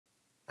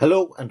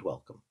Hello and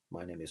welcome.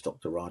 My name is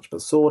Dr. Raj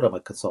Persaud. I'm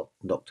a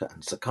consultant doctor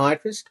and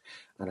psychiatrist,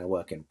 and I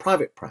work in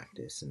private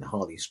practice in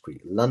Harley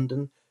Street,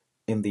 London,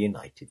 in the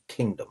United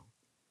Kingdom.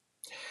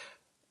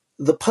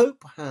 The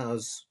Pope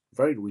has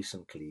very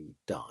recently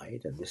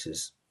died, and this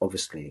is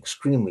obviously an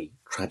extremely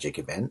tragic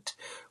event,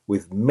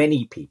 with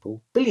many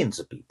people, billions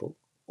of people,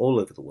 all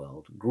over the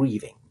world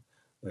grieving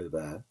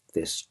over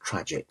this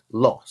tragic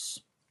loss.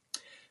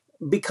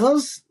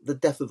 Because the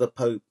death of the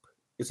Pope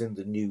is in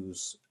the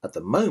news at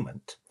the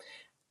moment,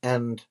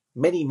 and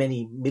many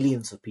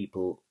millions of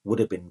people would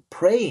have been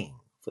praying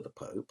for the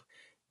Pope,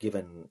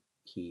 given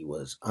he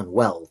was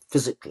unwell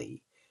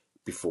physically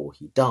before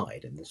he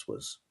died, and this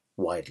was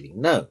widely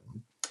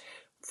known.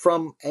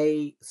 From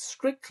a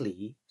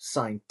strictly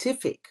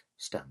scientific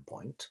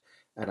standpoint,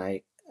 and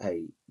I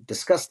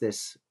discuss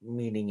this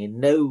meaning in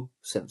no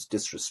sense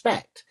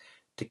disrespect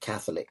to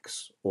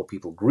Catholics or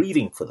people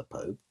grieving for the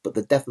Pope, but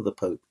the death of the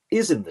Pope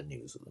is in the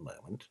news at the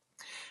moment.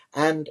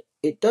 And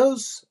it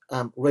does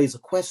raise a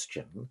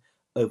question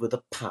over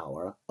the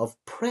power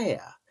of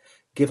prayer,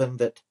 given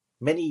that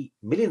many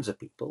millions of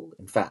people,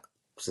 in fact,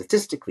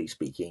 statistically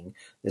speaking,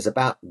 there's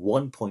about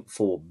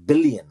 1.4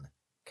 billion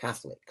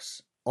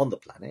Catholics on the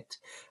planet,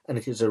 and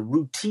it is a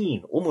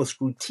routine, almost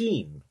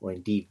routine, or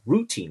indeed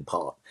routine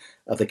part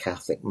of the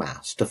Catholic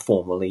Mass to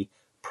formally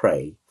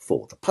pray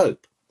for the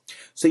Pope.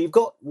 So you've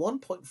got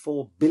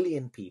 1.4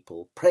 billion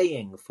people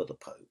praying for the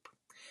Pope.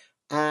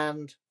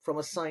 And from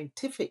a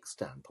scientific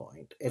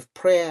standpoint, if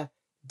prayer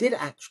did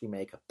actually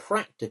make a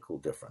practical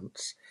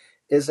difference,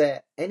 is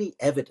there any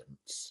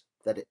evidence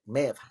that it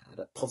may have had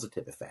a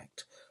positive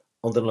effect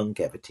on the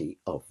longevity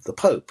of the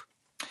Pope?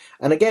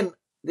 And again,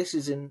 this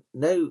is in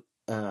no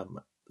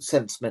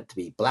sense meant to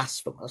be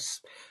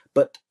blasphemous,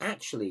 but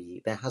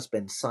actually there has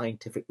been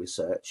scientific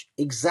research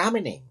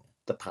examining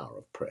the power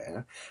of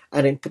prayer,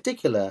 and in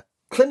particular,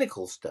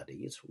 clinical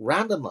studies,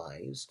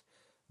 randomized,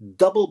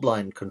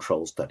 double-blind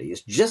control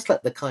studies, just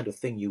like the kind of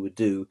thing you would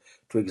do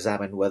to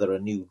examine whether a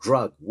new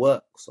drug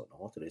works or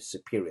not, and is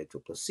superior to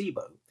a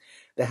placebo.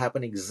 There have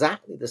been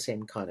exactly the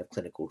same kind of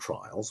clinical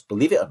trials,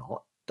 believe it or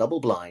not,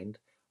 double-blind,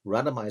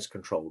 randomized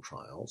control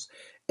trials,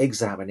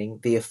 examining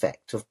the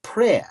effect of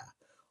prayer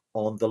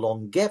on the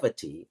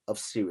longevity of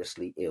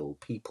seriously ill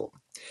people,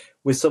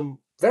 with some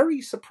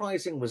very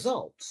surprising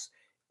results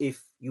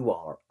if you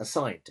are a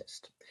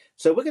scientist.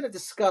 So we're going to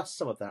discuss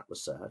some of that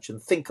research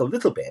and think a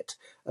little bit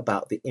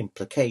about the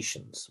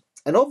implications.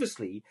 And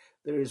obviously,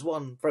 there is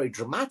one very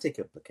dramatic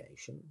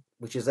implication,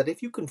 which is that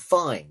if you can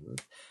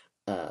find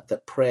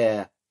that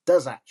prayer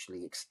does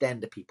actually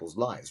extend people's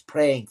lives,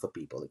 praying for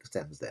people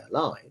extends their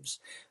lives,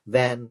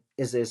 then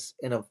is this,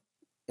 in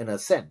a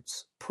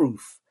sense,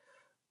 proof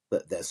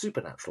that there's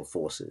supernatural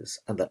forces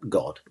and that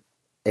God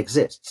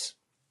exists.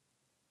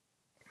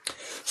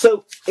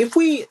 So if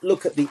we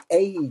look at the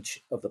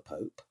age of the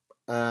Pope,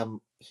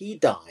 he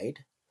died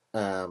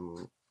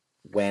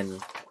when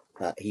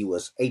he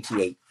was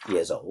 88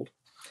 years old.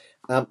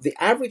 The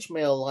average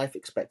male life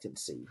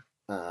expectancy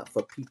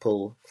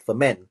for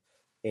men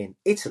in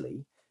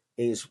Italy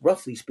is,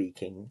 roughly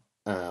speaking,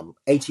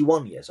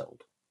 81 years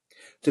old.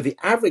 So the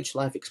average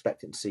life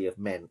expectancy of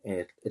men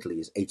in Italy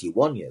is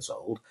 81 years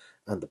old,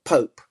 and the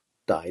Pope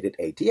died at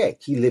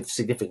 88. He lived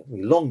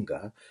significantly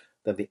longer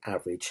than the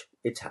average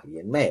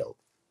Italian male.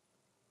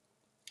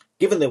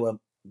 Given there were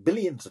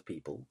billions of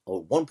people,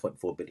 or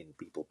 1.4 billion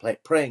people,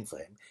 praying for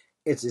him,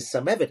 it is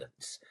some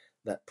evidence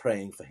that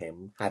praying for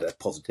him had a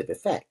positive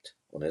effect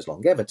on his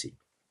longevity.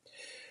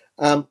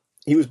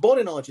 He was born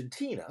in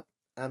Argentina,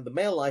 and the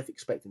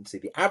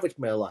average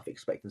male life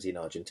expectancy in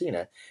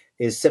Argentina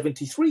is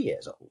 73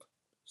 years old.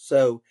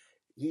 So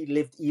he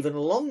lived even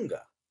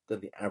longer than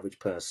the average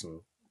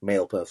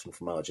male person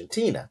from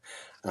Argentina,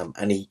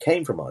 and he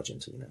came from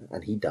Argentina,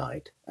 and he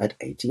died at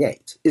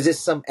 88. Is this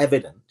some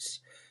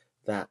evidence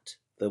that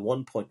the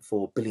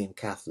 1.4 billion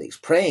Catholics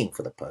praying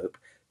for the Pope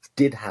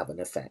did have an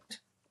effect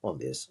on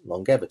this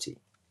longevity?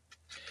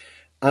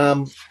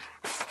 To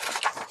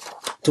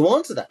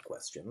answer that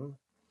question,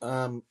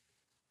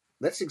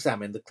 let's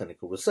examine the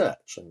clinical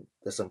research, and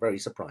there's some very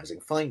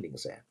surprising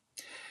findings there.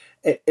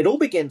 It all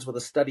begins with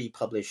a study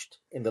published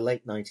in the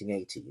late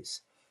 1980s,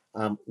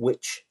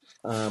 which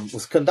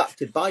was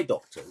conducted by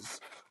doctors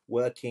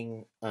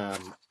working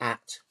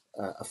at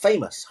a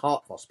famous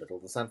heart hospital,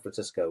 the San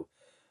Francisco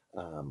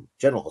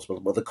General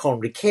Hospital, or the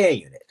coronary care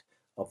unit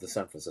of the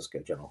San Francisco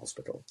General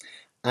Hospital,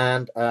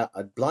 and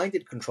a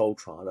blinded control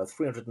trial of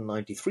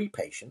 393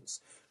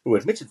 patients who were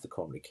admitted to the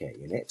coronary care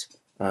unit,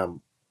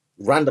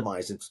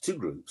 randomized into two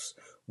groups.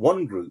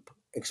 One group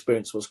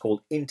experienced what's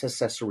called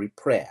intercessory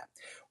prayer.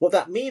 What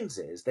that means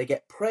is they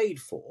get prayed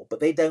for,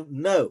 but they don't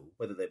know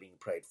whether they're being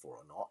prayed for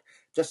or not.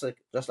 Just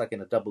like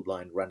in a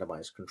double-blind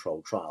randomized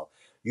control trial,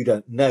 you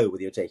don't know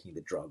whether you're taking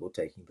the drug or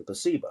taking the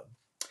placebo.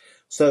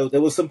 So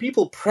there were some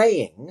people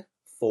praying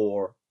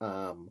for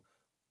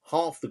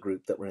half the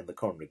group that were in the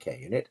coronary care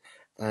unit,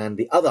 and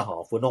the other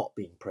half were not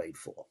being prayed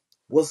for.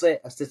 Was there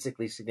a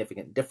statistically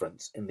significant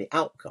difference in the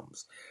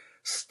outcomes?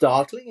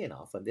 Startling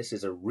enough, and this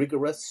is a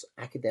rigorous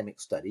academic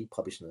study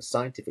published in a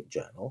scientific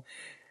journal,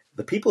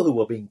 the people who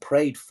were being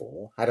prayed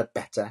for had a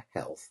better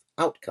health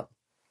outcome.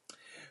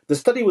 The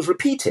study was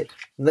repeated,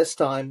 this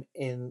time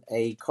in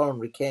a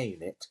coronary care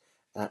unit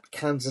at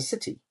Kansas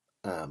City,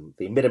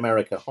 the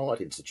Mid-America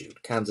Heart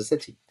Institute, Kansas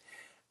City.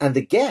 And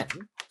again,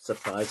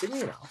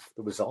 surprisingly enough,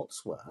 the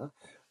results were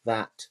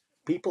that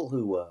people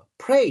who were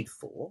prayed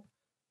for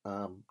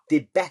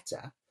did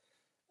better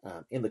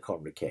in the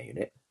coronary care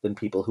unit than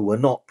people who were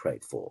not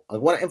prayed for. I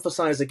want to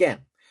emphasize again,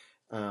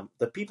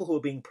 the people who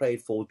were being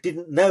prayed for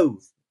didn't know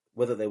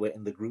whether they were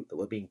in the group that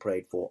were being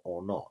prayed for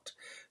or not.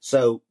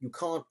 So you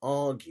can't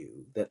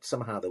argue that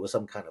somehow there was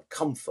some kind of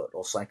comfort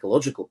or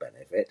psychological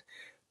benefit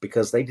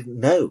because they didn't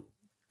know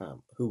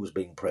who was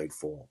being prayed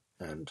for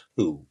and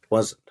who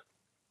wasn't.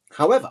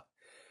 However,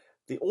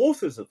 the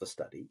authors of the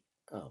study,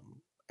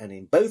 and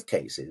in both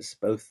cases,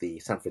 both the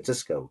San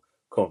Francisco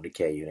coronary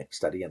care unit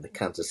study and the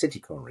Kansas City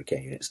coronary care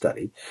unit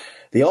study,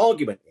 the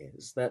argument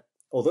is that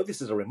although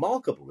this is a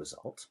remarkable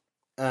result,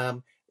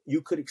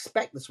 you could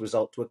expect this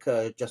result to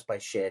occur just by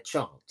sheer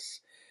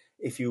chance.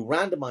 If you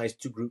randomize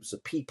two groups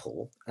of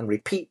people and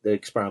repeat the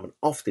experiment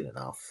often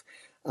enough,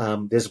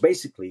 there's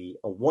basically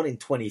a 1 in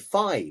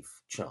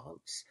 25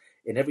 chance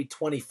in every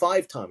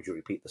 25 times you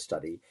repeat the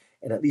study,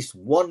 in at least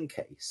one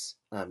case,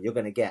 you're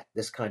going to get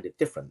this kind of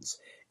difference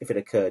if it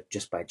occurred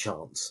just by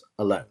chance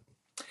alone.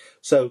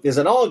 So there's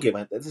an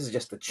argument that this is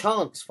just a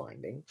chance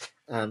finding,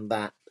 and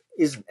that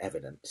isn't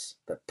evidence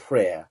that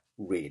prayer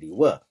really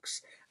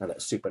works and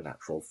that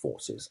supernatural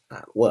forces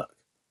at work.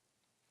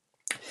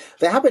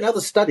 There have been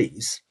other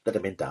studies that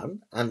have been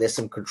done, and there's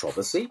some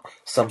controversy.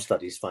 Some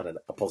studies find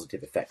a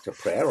positive effect of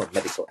prayer on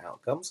medical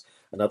outcomes,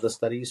 and other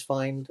studies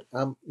find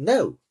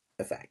no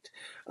effect.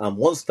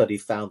 One study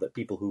found that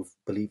people who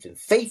believed in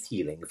faith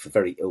healing for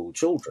very ill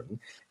children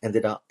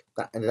ended up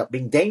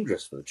being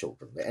dangerous for the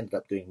children. They ended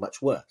up doing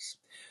much worse.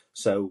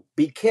 So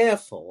be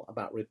careful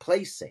about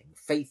replacing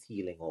faith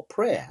healing or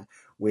prayer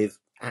with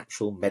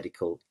actual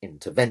medical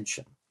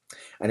intervention.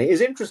 And it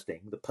is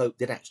interesting, the Pope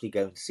did actually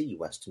go and see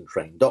Western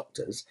trained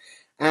doctors,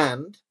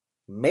 and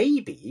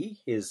maybe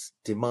his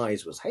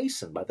demise was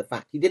hastened by the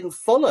fact he didn't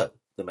follow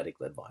the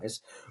medical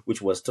advice,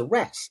 which was to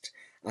rest.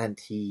 And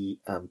he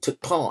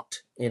took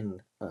part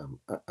in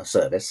a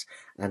service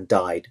and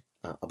died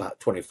about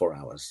 24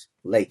 hours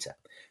later.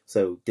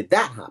 So did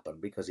that happen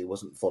because he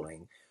wasn't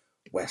following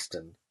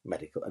Western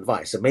medical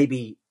advice? So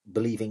maybe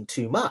believing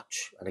too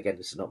much. And again,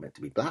 this is not meant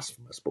to be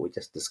blasphemous, but we're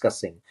just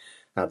discussing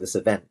how this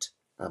event,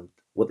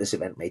 what this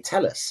event may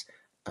tell us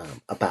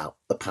about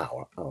the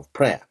power of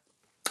prayer.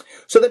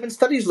 So there have been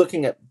studies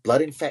looking at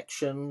blood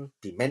infection,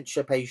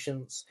 dementia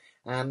patients,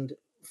 and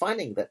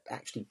finding that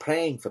actually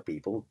praying for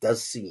people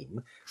does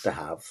seem to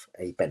have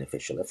a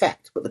beneficial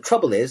effect. But the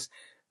trouble is,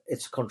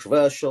 it's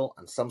controversial,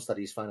 and some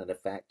studies find an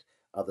effect,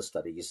 other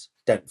studies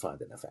don't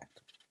find an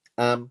effect.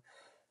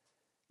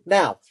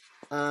 Now,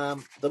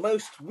 the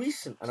most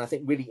recent and I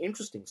think really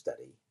interesting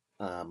study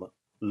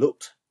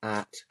looked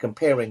at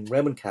comparing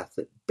Roman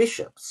Catholic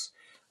bishops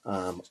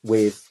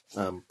with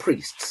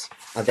priests,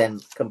 and then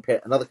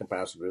another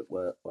comparison group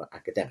were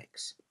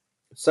academics.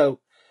 So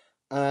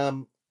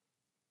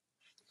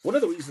one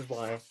of the reasons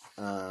why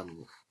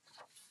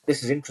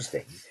this is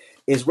interesting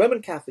is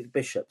Roman Catholic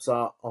bishops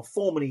are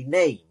formally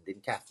named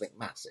in Catholic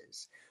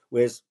masses,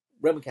 whereas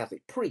Roman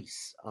Catholic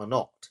priests are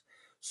not.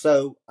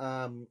 So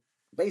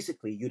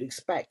basically, you'd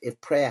expect if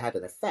prayer had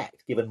an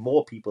effect, given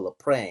more people are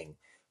praying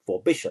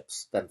for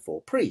bishops than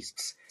for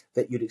priests,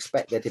 that you'd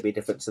expect there to be a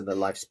difference in the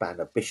lifespan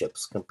of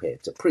bishops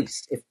compared to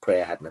priests if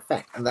prayer had an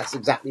effect. And that's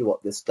exactly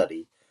what this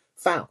study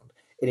found.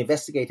 It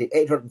investigated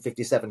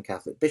 857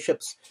 Catholic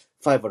bishops,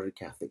 500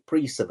 Catholic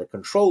priests, and the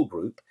control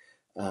group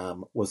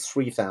was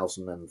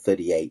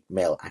 3,038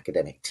 male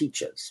academic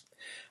teachers,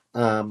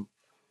 who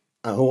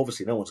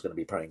obviously no one's going to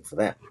be praying for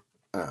them,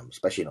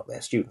 especially not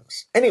their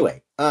students.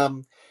 Anyway,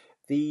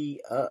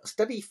 the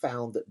study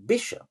found that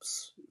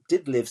bishops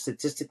did live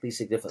statistically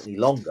significantly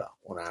longer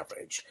on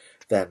average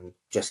than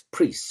just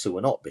priests who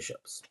were not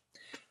bishops.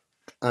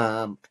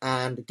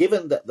 And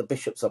given that the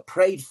bishops are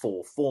prayed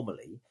for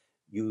formally,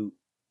 you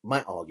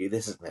might argue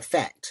this is an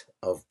effect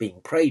of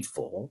being prayed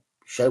for,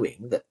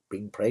 showing that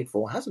being prayed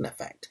for has an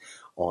effect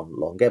on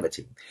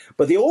longevity.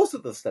 But the authors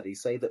of the study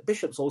say that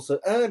bishops also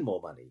earn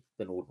more money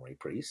than ordinary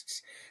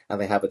priests, and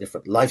they have a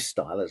different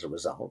lifestyle as a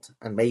result.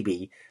 And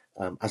maybe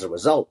as a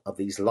result of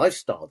these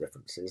lifestyle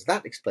differences,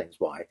 that explains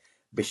why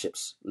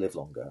bishops live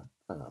longer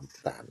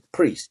than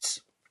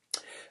priests.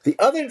 The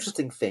other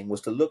interesting thing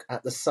was to look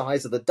at the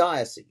size of the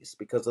diocese,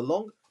 because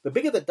the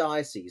bigger the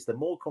diocese, the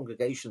more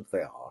congregations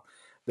there are,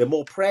 the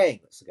more praying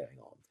that's going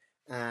on.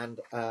 And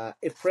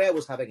if prayer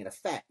was having an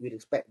effect, we'd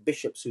expect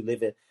bishops who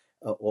live in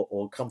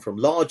or come from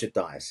larger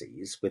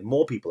dioceses with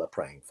more people are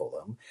praying for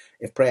them,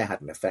 if prayer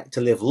had an effect,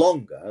 to live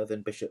longer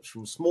than bishops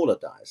from smaller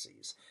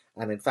dioceses.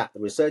 And in fact, the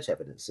research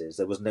evidence is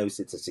there was no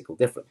statistical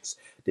difference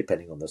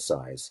depending on the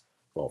size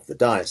of the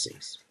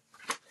diocese.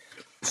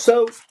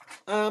 So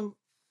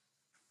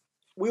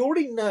we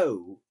already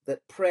know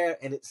that prayer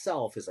in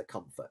itself is a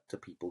comfort to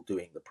people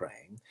doing the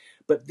praying,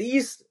 but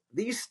these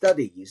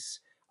studies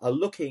are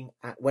looking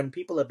at when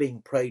people are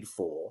being prayed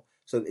for.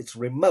 So it's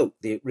remote,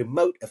 the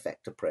remote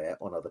effect of prayer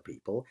on other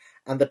people,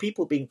 and the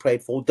people being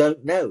prayed for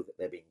don't know that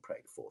they're being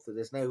prayed for. So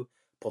there's no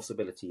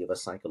possibility of a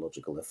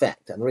psychological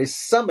effect. And there is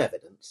some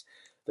evidence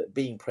that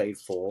being prayed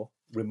for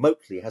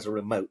remotely has a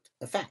remote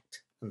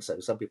effect. And so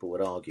some people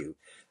would argue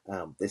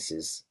this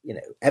is,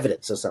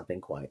 evidence of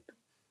something quite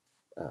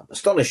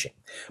astonishing.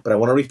 But I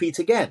want to repeat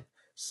again,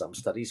 some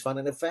studies find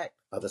an effect,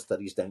 other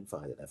studies don't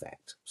find an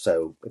effect.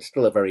 So it's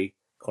still a very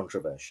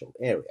controversial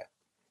area.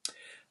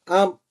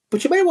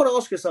 But you may want to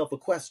ask yourself a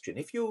question.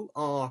 If you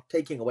are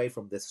taking away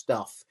from this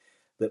stuff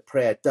that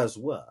prayer does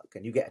work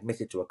and you get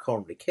admitted to a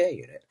coronary care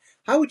unit,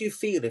 how would you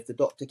feel if the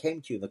doctor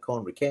came to you in the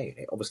coronary care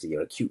unit? Obviously,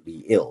 you're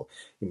acutely ill.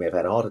 You may have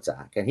had a heart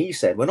attack. And he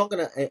said, we're not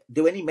going to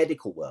do any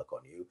medical work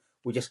on you.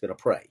 We're just going to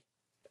pray.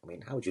 I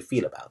mean, how would you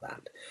feel about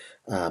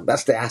that?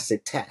 That's the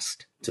acid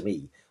test, to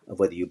me, of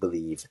whether you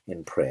believe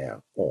in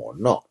prayer or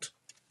not.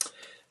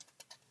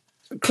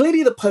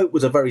 Clearly, the Pope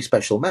was a very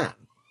special man.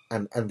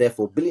 And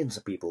therefore billions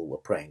of people were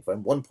praying for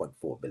him,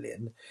 1.4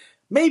 billion.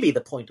 Maybe the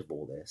point of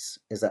all this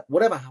is that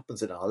whatever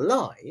happens in our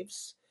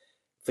lives,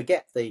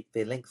 forget the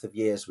length of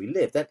years we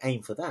live, don't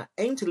aim for that.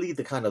 Aim to lead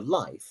the kind of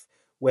life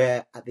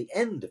where at the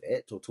end of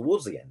it, or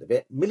towards the end of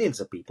it,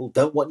 millions of people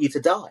don't want you to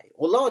die,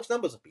 or large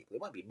numbers of people.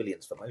 It won't be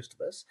millions for most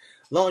of us.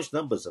 Large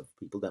numbers of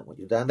people don't want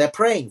you to die, and they're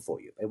praying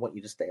for you. They want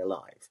you to stay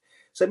alive.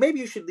 So maybe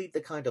you should lead the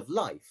kind of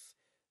life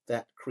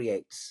that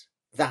creates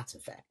that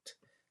effect.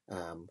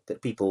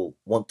 That people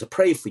want to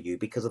pray for you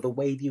because of the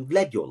way you've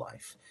led your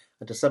life.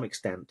 And to some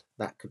extent,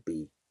 that could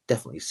be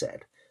definitely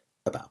said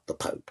about the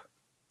Pope.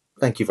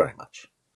 Thank you very much.